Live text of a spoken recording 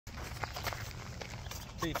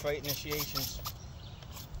Pre-fight initiations.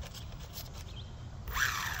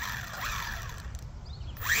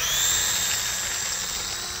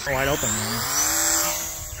 Wide open, man.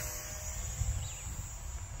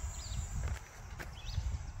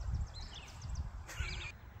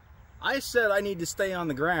 I said I need to stay on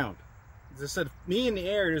the ground. I said me in the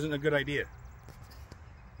air isn't a good idea.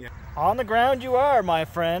 Yeah. On the ground you are, my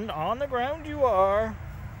friend. On the ground you are.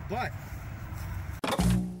 But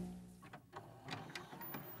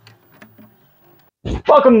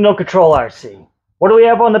Welcome to No Control RC. What do we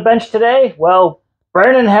have on the bench today? Well,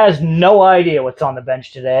 Brennan has no idea what's on the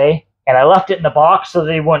bench today, and I left it in the box so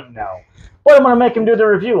that he wouldn't know. But I'm going to make him do the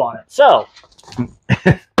review on it. So,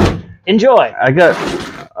 enjoy. I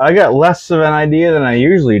got less of an idea than I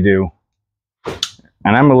usually do.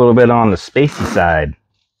 And I'm a little bit on the spacey side.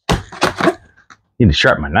 Need to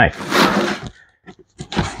sharpen my knife.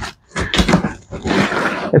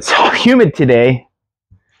 It's so humid today.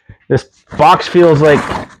 This box feels like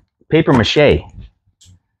paper mache.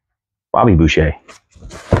 Bobby Boucher.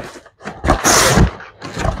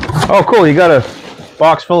 Oh, cool. You got a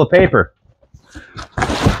box full of paper.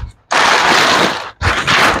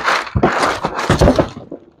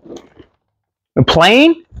 A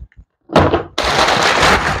plane? All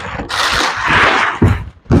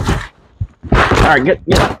right, get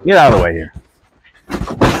out of the way here.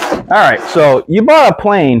 All right, so you bought a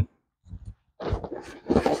plane.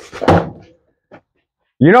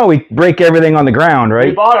 You know we break everything on the ground, right?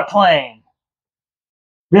 We bought a plane.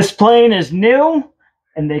 This plane is new,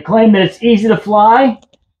 and they claim that it's easy to fly.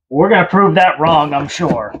 We're going to prove that wrong, I'm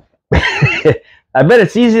sure. I bet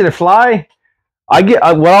it's easy to fly. What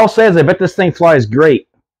I'll say is I bet this thing flies great.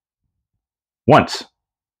 Once.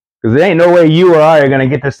 Because there ain't no way you or I are going to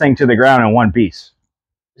get this thing to the ground in one piece.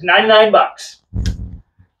 It's 99 bucks.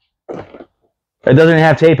 It doesn't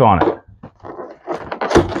have tape on it.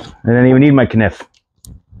 I didn't even need my kniff.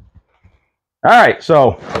 Alright,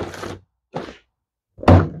 so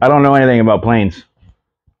I don't know anything about planes.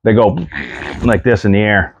 They go like this in the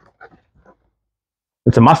air.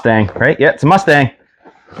 It's a Mustang, right? Yeah, it's a Mustang.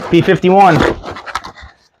 P-51.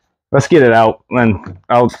 Let's get it out, and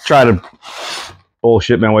I'll try to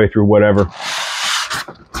bullshit my way through whatever.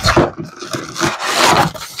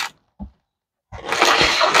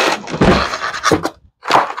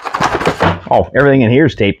 Oh, everything in here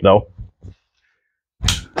is taped, though.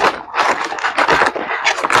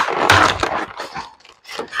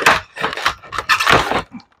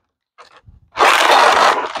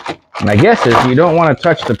 My guess is you don't want to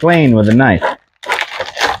touch the plane with a knife.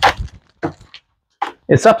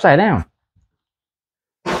 It's upside down.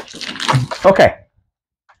 Okay.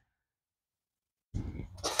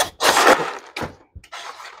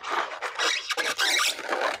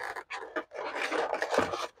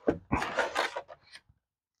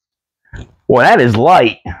 Well, that is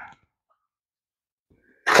light.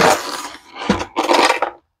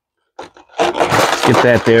 Let's get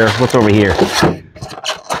that there. What's over here?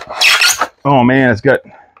 Oh man, it's got,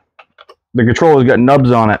 the controller's got nubs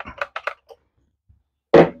on it.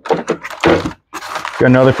 Got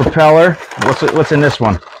another propeller. What's in this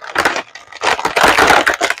one?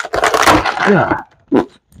 Yeah.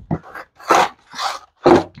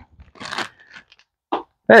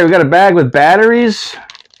 Hey, we got a bag with batteries,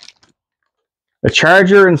 a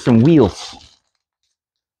charger, and some wheels.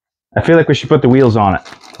 I feel like we should put the wheels on it.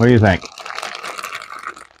 What do you think?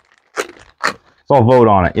 Let's all vote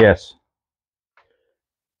on it, yes.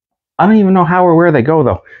 I don't even know how or where they go,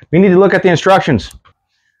 though. We need to look at the instructions.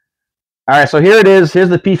 All right, so here it is. Here's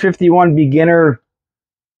the P-51 beginner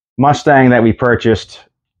Mustang that we purchased.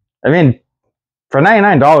 I mean, for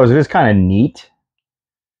 $99, it is kind of neat.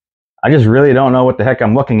 I just really don't know what the heck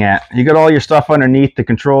I'm looking at. You got all your stuff underneath to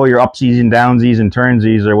control your upsies and downsies and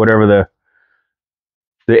turnsies, or whatever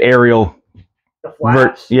the aerial. The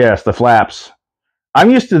flaps? Yes, the flaps. I'm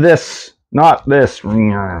used to this, not this.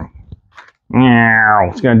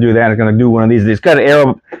 It's going to do that. It's going to do one of these. It's got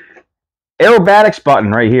an aerobatics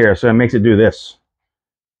button right here, so it makes it do this.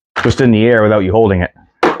 Just in the air without you holding it.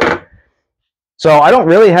 So I don't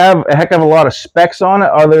really have a heck of a lot of specs on it,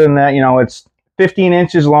 other than that, you know, it's 15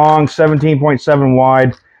 inches long, 17.7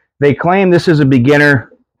 wide. They claim this is a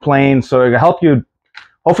beginner plane, so it'll help you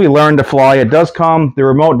hopefully learn to fly. It does come, the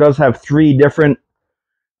remote does have 3 different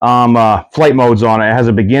flight modes on it. It has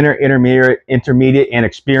a beginner, intermediate, and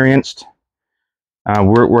experienced.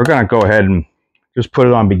 We're going to go ahead and just put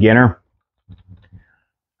it on beginner.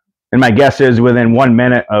 And my guess is within 1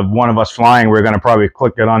 minute of one of us flying, we're going to probably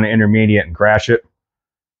click it on the intermediate and crash it.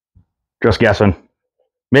 Just guessing.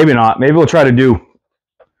 Maybe not. Maybe we'll try to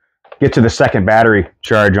get to the second battery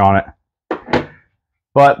charge on it.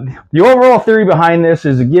 But the overall theory behind this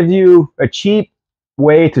is to give you a cheap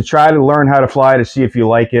way to try to learn how to fly to see if you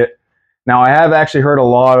like it. Now, I have actually heard a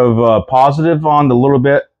lot of positive on the little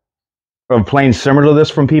bit of planes similar to this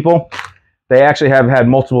from people. They actually have had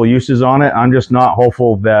multiple uses on it. I'm just not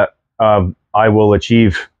hopeful that I will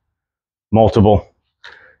achieve multiple.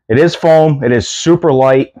 It is foam. It is super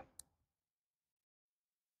light.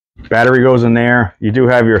 Battery goes in there. You do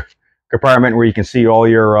have your compartment where you can see all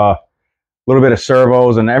your little bit of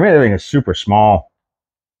servos, and everything is super small.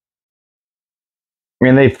 I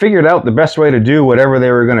mean, they figured out the best way to do whatever they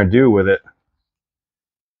were going to do with it.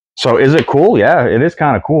 So is it cool? Yeah, it is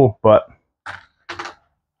kind of cool, but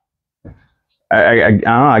I don't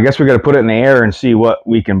know. I guess we got to put it in the air and see what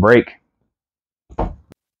we can break.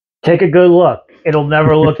 Take a good look. It'll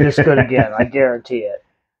never look this good again. I guarantee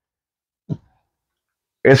it.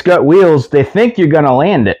 It's got wheels. They think you're going to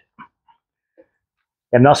land it.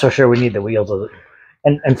 I'm not so sure we need the wheels of it.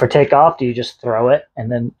 And for takeoff, do you just throw it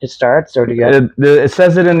and then it starts, or do you? It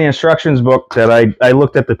says it in the instructions book that I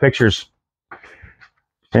looked at the pictures,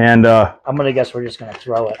 and I'm gonna guess we're just gonna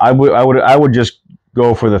throw it. I would just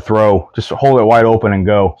go for the throw. Just hold it wide open and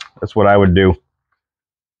go. That's what I would do.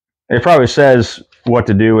 It probably says what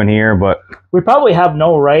to do in here, but we probably have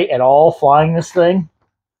no right at all flying this thing.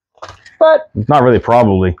 But it's not really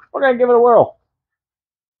probably. We're gonna give it a whirl.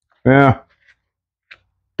 Yeah.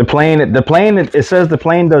 The plane, it says the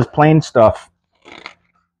plane does plane stuff.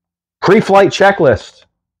 Pre-flight checklist.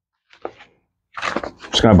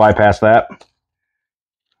 Just going to bypass that.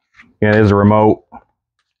 Yeah, there's a remote.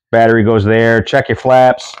 Battery goes there. Check your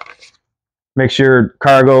flaps. Make sure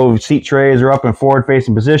cargo seat trays are up in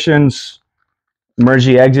forward-facing positions.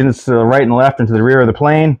 Emergency exits to the right and left and to the rear of the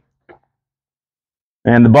plane.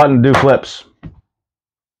 And the button do flips.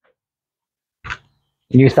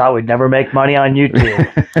 You thought we'd never make money on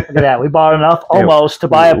YouTube. Look at that. We bought enough almost to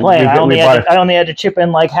buy a plane. I only had to chip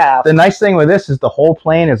in like half. The nice thing with this is the whole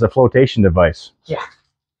plane is a flotation device. Yeah.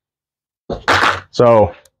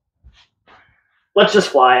 So let's just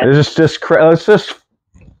fly it. Let's just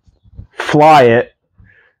fly it.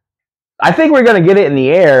 I think we're going to get it in the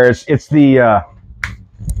air. It's the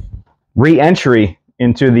re-entry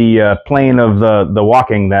into the plane of the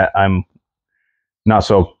walking that I'm not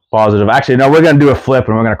so positive. Actually, no, we're going to do a flip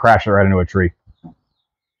and we're going to crash it right into a tree.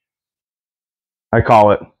 I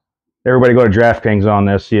call it. Everybody go to DraftKings on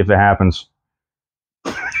this, see if it happens.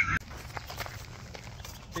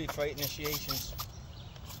 Pre-fight initiations.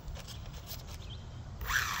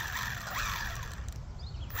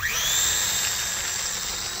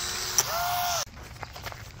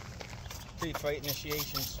 Pre-fight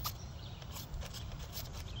initiations.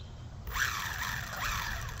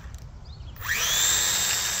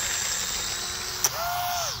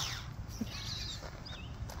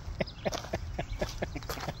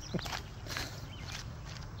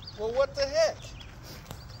 Well, what the heck?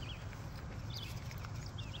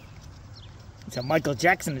 It's a Michael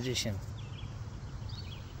Jackson edition.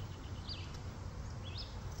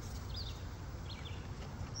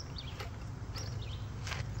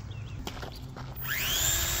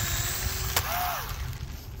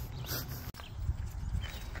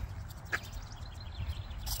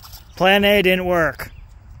 Plan A didn't work.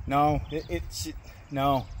 No,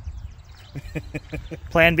 no.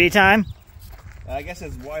 Plan B time? I guess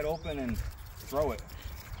it's wide open and throw it.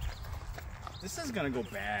 This is gonna go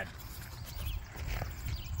bad.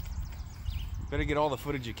 Better get all the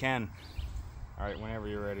footage you can. All right, whenever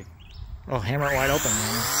you're ready. Oh, hammer it wide open,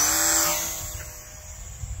 man.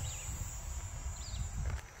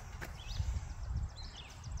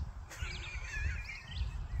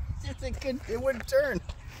 It wouldn't turn.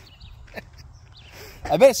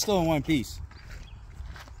 I bet it's still in one piece.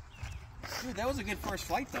 Dude, that was a good first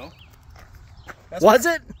flight, though. Was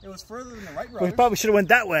it? It was further than the Wright brothers. We probably should have went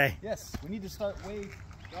that way. Yes, we need to start way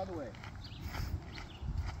the other way.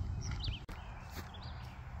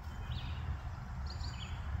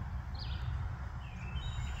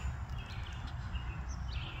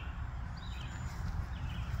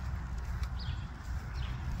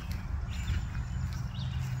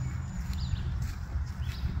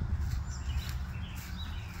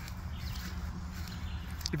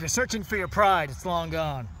 If you're searching for your pride, it's long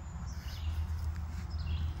gone.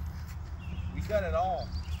 We got it all.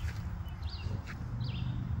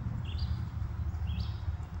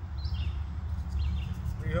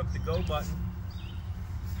 Rehook the go button.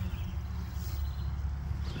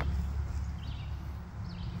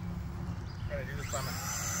 Gotta do this by myself.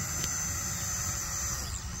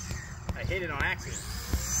 I hit it on accident.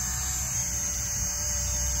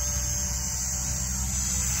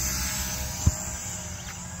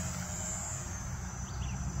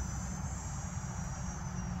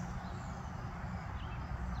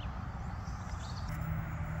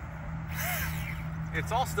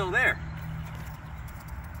 it's all still there.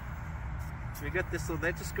 So we got this, so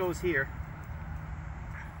that just goes here.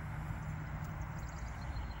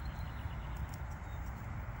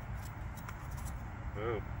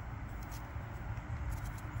 Ooh.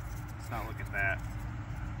 Let's not look at that.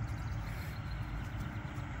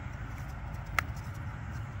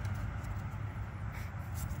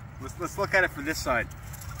 Let's look at it from this side.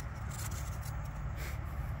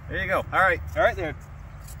 There you go. All right there.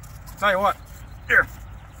 Tell you what, here,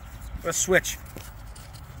 let's switch.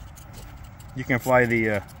 You can fly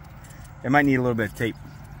the, it might need a little bit of tape.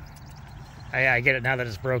 I get it now that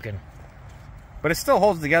it's broken. But it still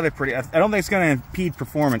holds together pretty, I don't think it's going to impede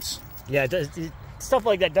performance. Yeah, stuff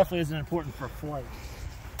like that definitely isn't important for flight.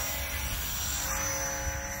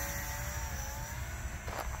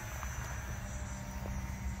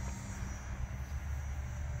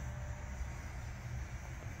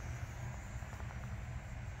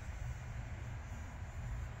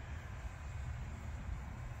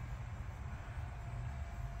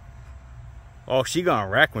 Oh, she gonna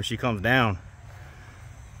wreck when she comes down.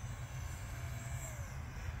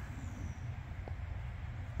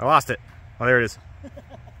 I lost it. Oh, there it is.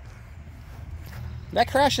 That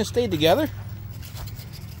crashed and stayed together?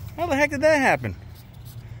 How the heck did that happen?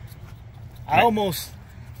 I almost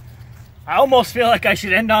feel like I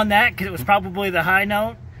should end on that because it was probably the high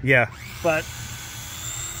note. Yeah. But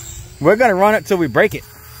we're gonna run it till we break it.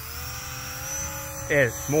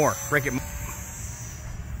 More. Break it more.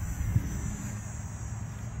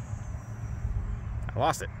 I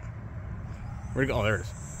lost it. Where'd it go? Oh, there it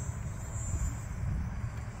is.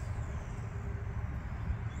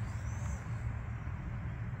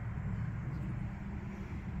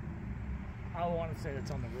 I want to say it's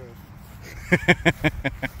on the roof.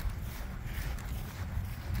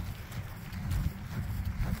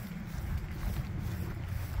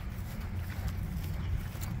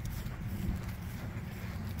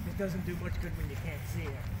 It doesn't do much good when you can't see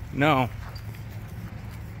it. No.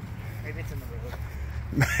 Maybe it's in the roof.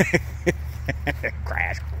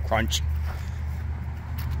 Crash, crunch.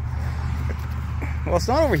 Well, it's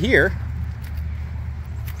not over here.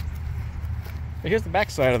 But here's the back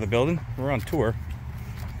side of the building. We're on tour.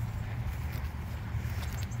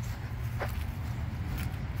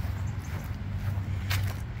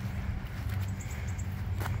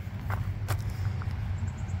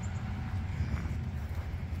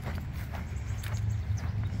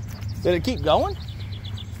 Did it keep going?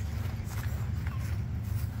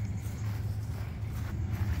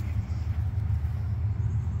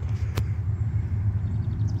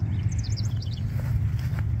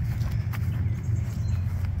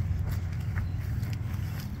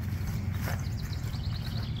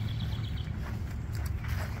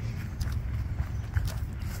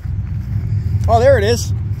 Oh, there it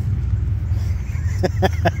is.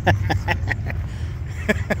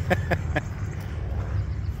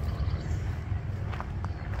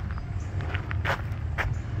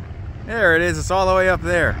 There it is. It's all the way up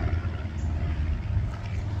there.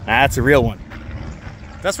 That's a real one.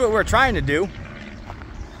 That's what we're trying to do.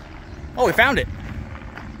 Oh, we found it.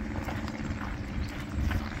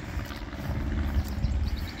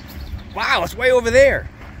 Wow, it's way over there.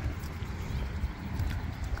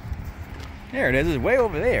 There it is, it's way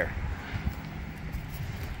over there.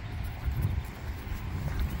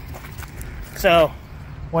 So,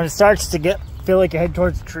 when it starts to feel like you head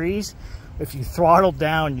towards the trees, if you throttle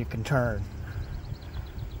down, you can turn.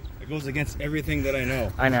 It goes against everything that I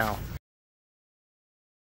know. I know.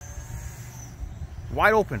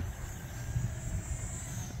 Wide open.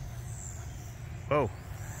 Oh.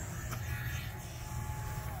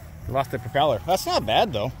 Lost the propeller. That's not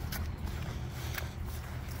bad though.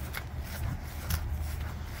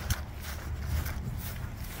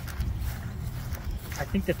 I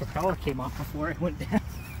think the propeller came off before it went down.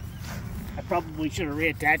 I probably should have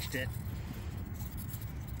reattached it.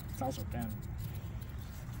 It's also bent.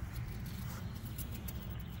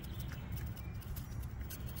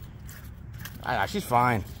 She's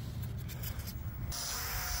fine.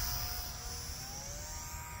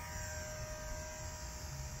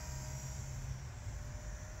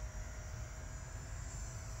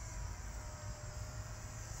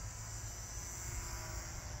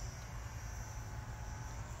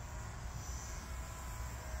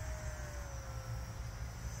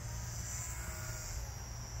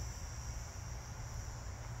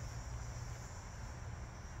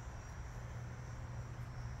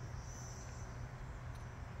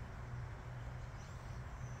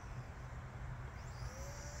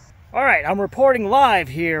 All right, I'm reporting live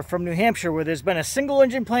here from New Hampshire where there's been a single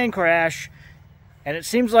engine plane crash and it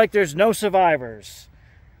seems like there's no survivors.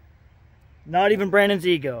 Not even Brandon's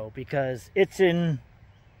ego, because it's in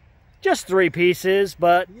just 3 pieces,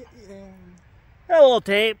 but a little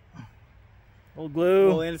tape, a little glue.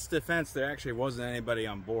 Well, in its defense, there actually wasn't anybody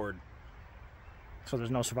on board. So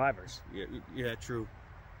there's no survivors. Yeah, true.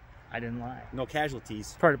 I didn't lie. No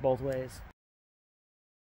casualties. Heard it both ways.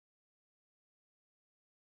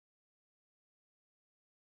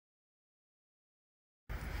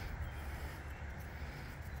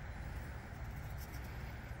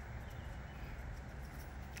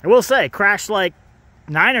 I will say, crashed like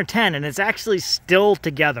 9 or 10, and it's actually still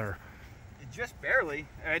together. Just barely.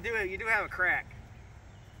 You do have a crack.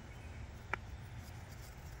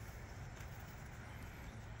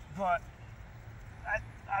 But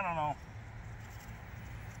I don't know.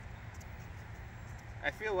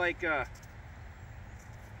 I feel like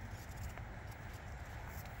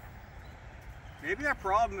maybe our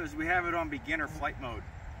problem is we have it on beginner flight mode.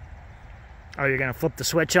 Oh, you're gonna flip the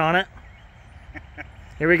switch on it?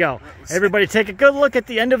 Here we go. Everybody take a good look at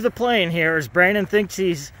the end of the plane here as Brandon thinks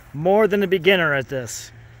he's more than a beginner at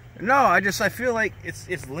this. No, I feel like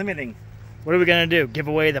it's limiting. What are we gonna do? Give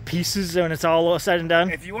away the pieces when it's all said and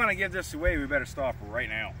done? If you want to give this away, we better stop right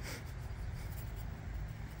now.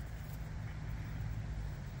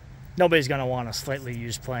 Nobody's gonna want a slightly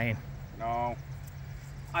used plane. No.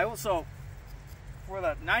 I also, for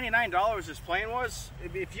the $99 this plane was,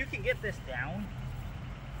 if you can get this down,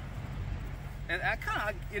 and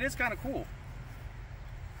it is kind of cool.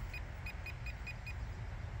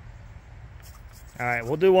 All right,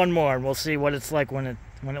 we'll do one more and we'll see what it's like when it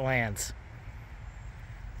lands.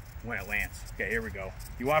 When it lands. Okay, here we go.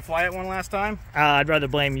 You want to fly it one last time? I'd rather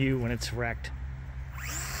blame you when it's wrecked.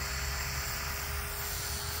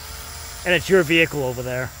 And it's your vehicle over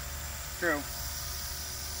there. True.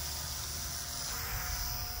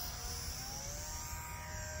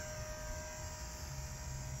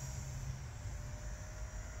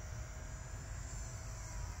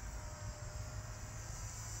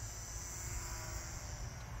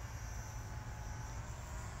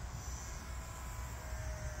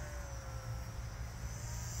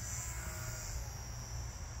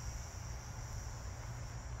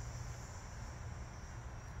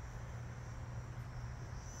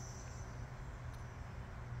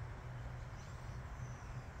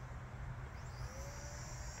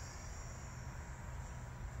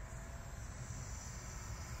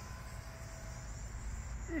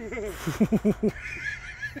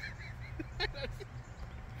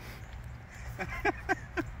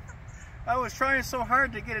 I was trying so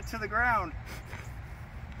hard to get it to the ground.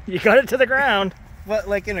 You got it to the ground. But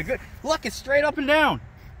like in a good... Look, it's straight up and down.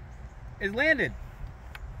 It landed.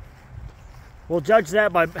 We'll judge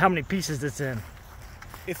that by how many pieces it's in.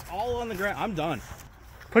 It's all on the ground. I'm done.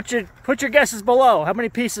 Put your guesses below. How many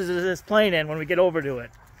pieces is this plane in when we get over to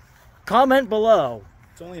it? Comment below.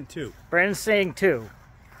 It's only in 2. Brandon's saying 2.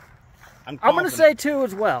 I'm going to say 2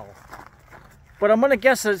 as well. But I'm going to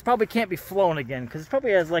guess that it probably can't be flown again because it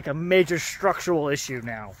probably has like a major structural issue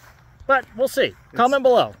now. But we'll see. Comment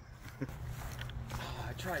below.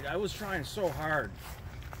 I was trying so hard.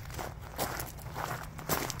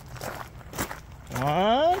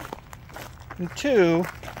 1 and 2.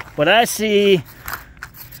 But I see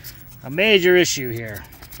a major issue here.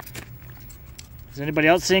 Is anybody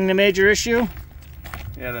else seeing the major issue?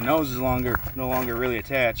 Yeah, the nose is no longer really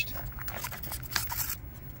attached.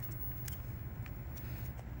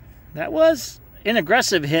 That was an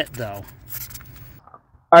aggressive hit, though.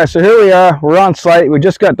 All right, so here we are. We're on site. We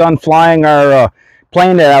just got done flying our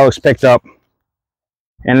plane that Alex picked up,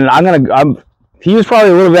 and he was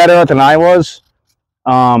probably a little better than I was.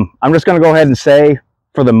 I'm just gonna go ahead and say,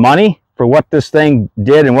 for the money, for what this thing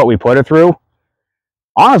did and what we put it through,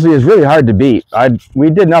 honestly, it's really hard to beat. We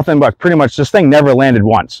did nothing but pretty much, this thing never landed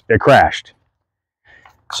once. It crashed.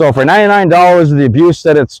 So for $99, the abuse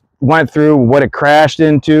that it's went through, what it crashed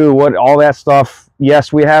into, all that stuff,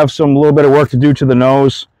 yes, we have some little bit of work to do to the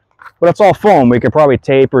nose, but it's all foam. We could probably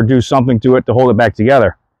tape or do something to it to hold it back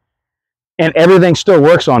together. And everything still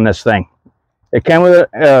works on this thing. It came with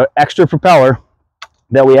an extra propeller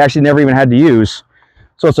that we actually never even had to use.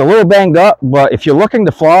 So it's a little banged up, but if you're looking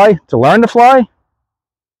to fly, to learn to fly,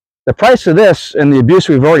 the price of this and the abuse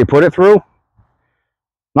we've already put it through,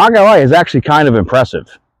 not gonna lie, is actually kind of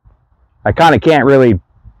impressive. I kind of can't really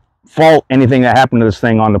fault anything that happened to this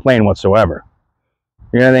thing on the plane whatsoever.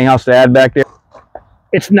 You got anything else to add back there?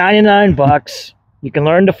 It's 99 bucks. You can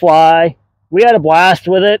learn to fly. We had a blast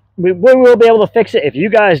with it. We will be able to fix it. If you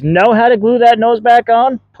guys know how to glue that nose back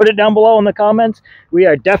on, put it down below in the comments. We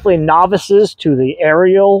are definitely novices to the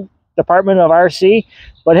aerial department of RC.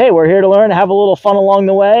 But hey, we're here to learn, have a little fun along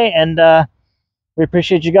the way, and we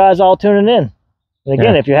appreciate you guys all tuning in. And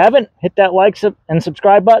again, if you haven't, hit that like and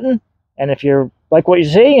subscribe button. And if you're like what you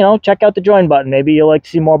see, you know, check out the join button. Maybe you'll like to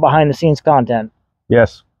see more behind the scenes content.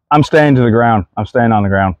 Yes. I'm staying to the ground. I'm staying on the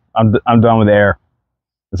ground. I'm done with air.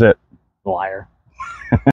 That's it. Liar.